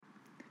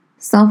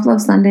Self-Love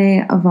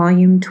Sunday,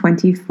 Volume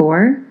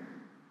 24.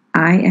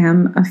 I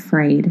am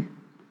afraid.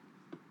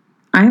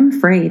 I am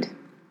afraid.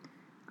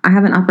 I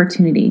have an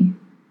opportunity,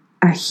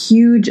 a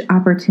huge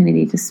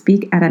opportunity to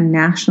speak at a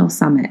national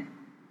summit,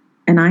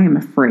 and I am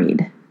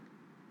afraid.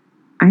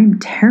 I am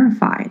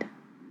terrified.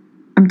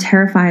 I'm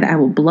terrified I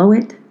will blow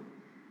it,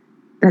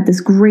 that this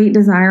great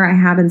desire I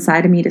have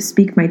inside of me to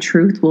speak my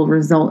truth will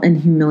result in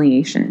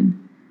humiliation.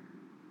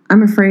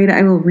 I'm afraid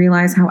I will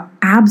realize how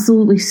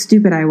absolutely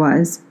stupid I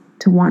was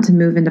to want to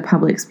move into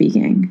public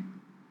speaking.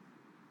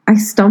 I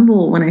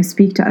stumble when I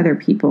speak to other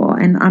people,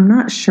 and I'm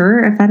not sure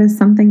if that is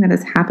something that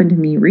has happened to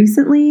me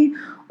recently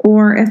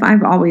or if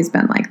I've always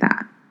been like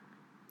that.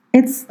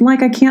 It's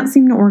like I can't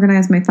seem to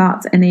organize my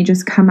thoughts and they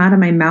just come out of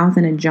my mouth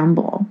in a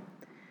jumble.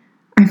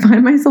 I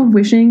find myself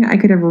wishing I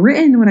could have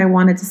written what I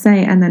wanted to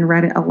say and then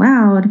read it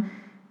aloud,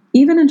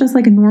 even in just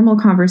like a normal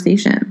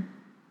conversation.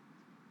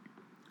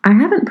 I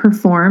haven't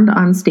performed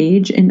on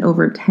stage in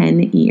over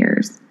 10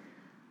 years.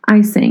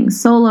 I sang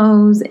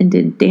solos and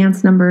did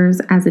dance numbers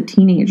as a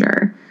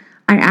teenager.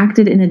 I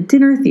acted in a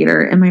dinner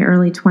theater in my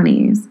early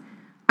 20s.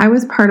 I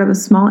was part of a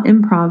small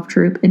improv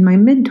troupe in my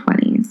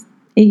mid-20s.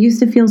 It used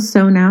to feel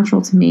so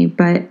natural to me,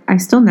 but I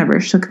still never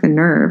shook the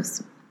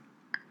nerves.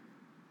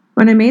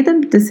 When I made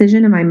the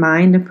decision in my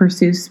mind to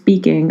pursue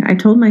speaking, I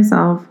told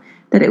myself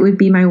that it would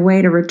be my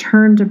way to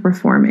return to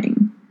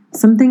performing,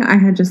 something I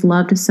had just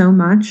loved so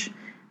much,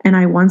 and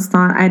I once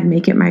thought I'd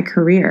make it my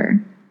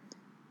career.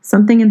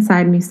 Something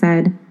inside me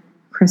said,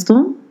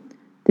 "Crystal,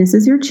 this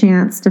is your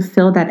chance to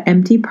fill that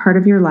empty part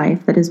of your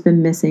life that has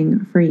been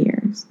missing for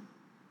years."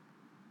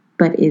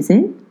 But is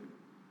it?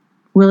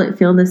 Will it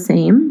feel the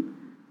same?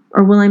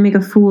 Or will I make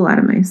a fool out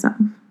of myself?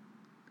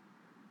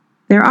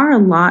 There are a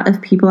lot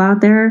of people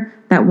out there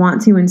that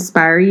want to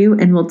inspire you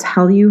and will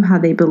tell you how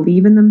they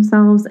believe in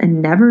themselves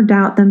and never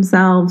doubt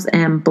themselves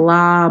and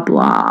blah,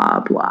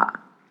 blah, blah.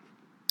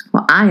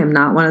 Well, I am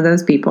not one of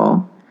those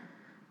people.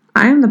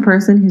 I am the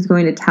person who's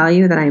going to tell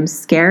you that I am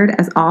scared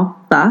as all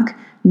fuck,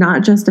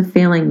 not just of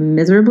failing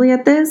miserably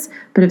at this,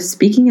 but of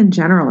speaking in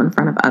general in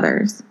front of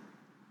others.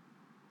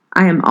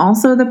 I am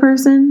also the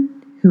person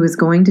who is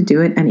going to do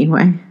it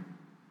anyway.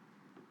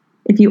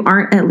 If you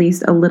aren't at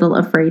least a little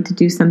afraid to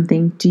do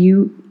something, do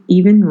you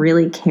even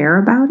really care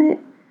about it?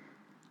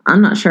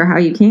 I'm not sure how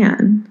you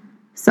can.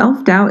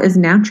 Self-doubt is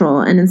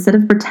natural, and instead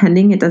of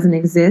pretending it doesn't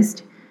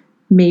exist,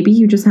 maybe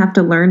you just have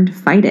to learn to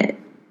fight it.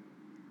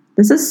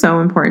 This is so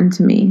important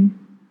to me.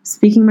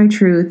 Speaking my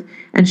truth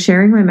and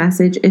sharing my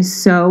message is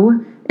so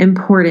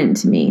important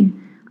to me.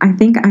 I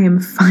think I am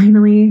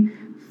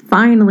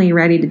finally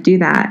ready to do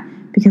that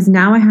because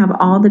now I have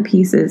all the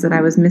pieces that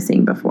I was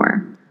missing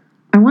before.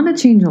 I want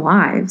to change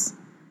lives.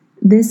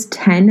 This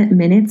 10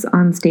 minutes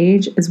on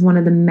stage is one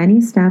of the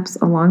many steps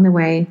along the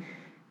way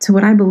to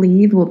what I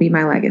believe will be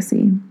my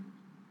legacy.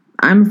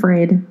 I'm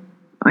afraid.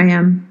 I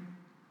am.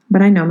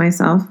 But I know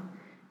myself.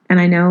 And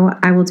I know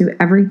I will do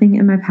everything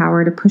in my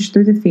power to push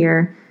through the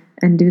fear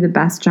and do the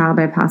best job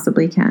I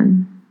possibly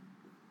can.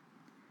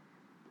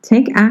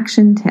 Take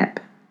action tip.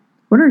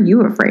 What are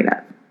you afraid of?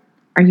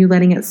 Are you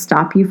letting it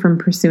stop you from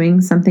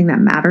pursuing something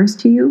that matters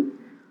to you?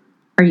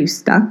 Are you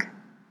stuck?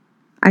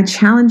 I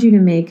challenge you to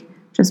make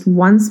just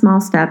one small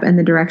step in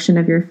the direction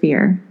of your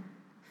fear.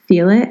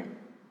 Feel it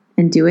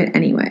and do it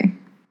anyway.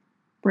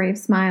 Brave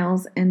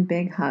smiles and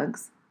big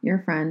hugs. Your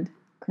friend,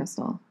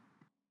 Crystal.